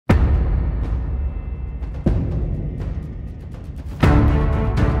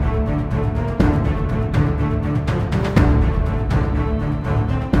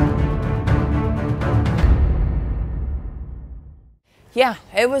Yeah,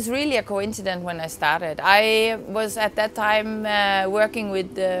 it was really a coincidence when I started. I was at that time working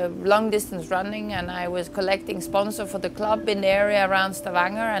with long distance running, and I was collecting sponsors for the club in the area around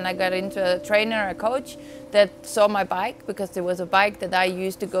Stavanger, and I got into a trainer, a coach that saw my bike, because there was a bike that I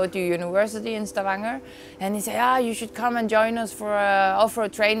used to go to university in Stavanger, and he said, you should come and join us for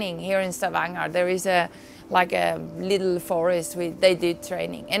off-road training here in Stavanger. There is like a little forest they did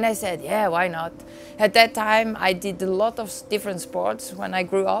training. And I said, yeah, why not? At that time, I did a lot of different sports when I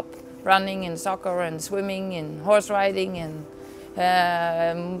grew up, running and soccer and swimming and horse riding and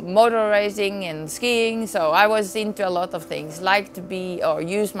motor racing and skiing. So I was into a lot of things, like to be or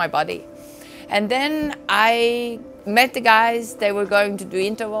use my body. And then I met the guys. They were going to do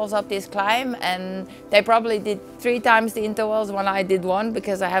intervals up this climb, and they probably did 3 times the intervals when I did 1,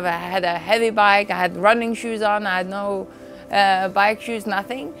 because I had a heavy bike, I had running shoes on, I had no bike shoes,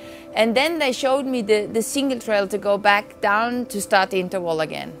 nothing. And then they showed me the single trail to go back down to start the interval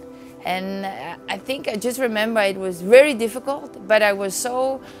again. And I think I just remember it was very difficult, but I was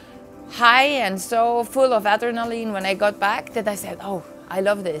so high and so full of adrenaline when I got back that I said, oh, I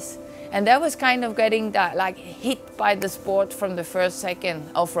love this. And that was kind of getting that, like, hit by the sport from the first second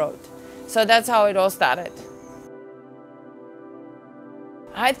off-road. So that's how it all started.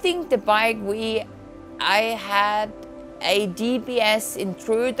 I think the bike, I had a DBS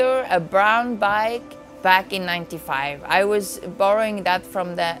Intruder, a brown bike, back in '95. I was borrowing that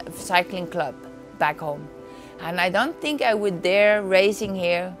from the cycling club back home. And I don't think I would dare racing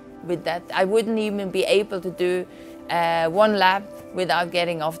here with that. I wouldn't even be able to do 1 lap without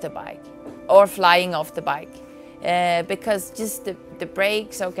getting off the bike or flying off the bike. Because just the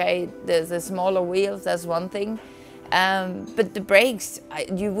brakes, okay, the smaller wheels, that's one thing. But the brakes,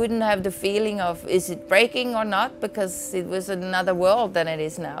 you wouldn't have the feeling of, is it braking or not? Because it was another world than it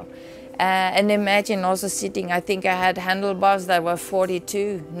is now. And imagine also sitting, I think I had handlebars that were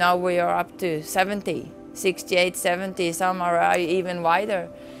 42. Now we are up to 70, 68, 70, some are even wider.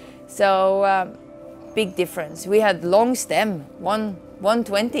 So big difference. We had long stem,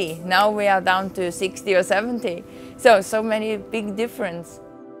 120. Now we are down to 60 or 70. So many big difference.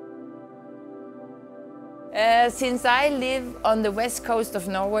 Since I live on the west coast of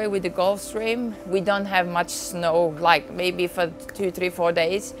Norway with the Gulf Stream, we don't have much snow, like maybe for 2, 3, 4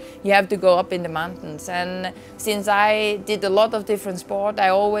 days. You have to go up in the mountains. And since I did a lot of different sport, I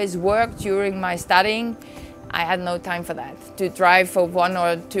always worked during my studying. I had no time for that, to drive for 1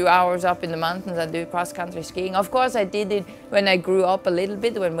 or 2 hours up in the mountains and do cross-country skiing. Of course, I did it when I grew up a little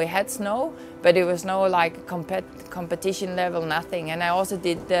bit, when we had snow, but it was no like competition level, nothing. And I also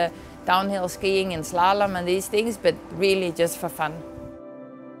did the downhill skiing and slalom and these things, but really just for fun.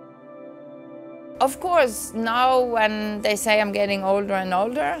 Of course, now when they say I'm getting older and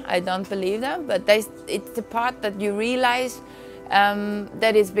older, I don't believe them, but it's the part that you realize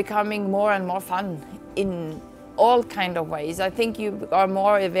that it's becoming more and more fun in all kind of ways. I think you are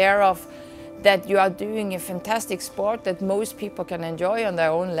more aware of that you are doing a fantastic sport that most people can enjoy on their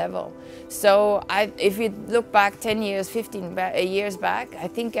own level. So if you look back 10 years, 15 years back, I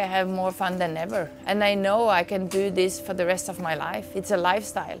think I have more fun than ever. And I know I can do this for the rest of my life. It's a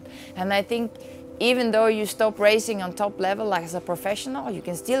lifestyle. And I think even though you stop racing on top level as a professional, you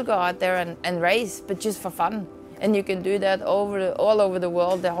can still go out there and race, but just for fun. And you can do that all over the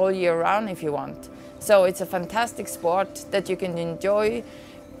world the whole year round if you want. So it's a fantastic sport that you can enjoy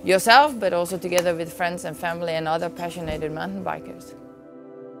yourself, but also together with friends and family and other passionate mountain bikers.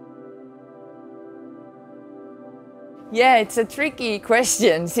 Yeah, it's a tricky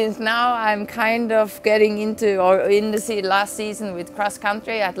question, since now I'm kind of getting into, or in the last season with cross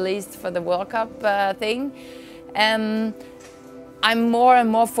country, at least for the World Cup thing. I'm more and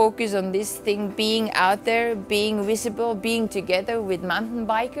more focused on this thing, being out there, being visible, being together with mountain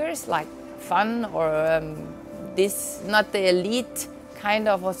bikers, like fun or this, not the elite kind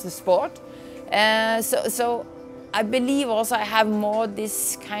of the sport. So I believe also I have more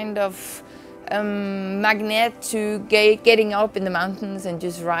this kind of magnet to getting up in the mountains and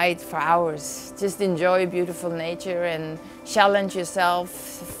just ride for hours. Just enjoy beautiful nature and challenge yourself,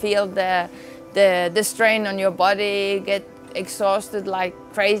 feel the strain on your body, get exhausted like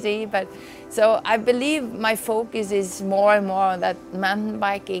crazy. But so I believe my focus is more and more that mountain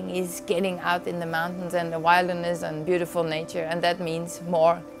biking is getting out in the mountains and the wilderness and beautiful nature, and that means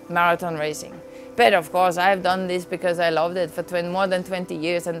more marathon racing. But of course I've done this because I loved it for more than 20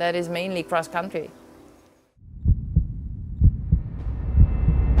 years, and that is mainly cross country.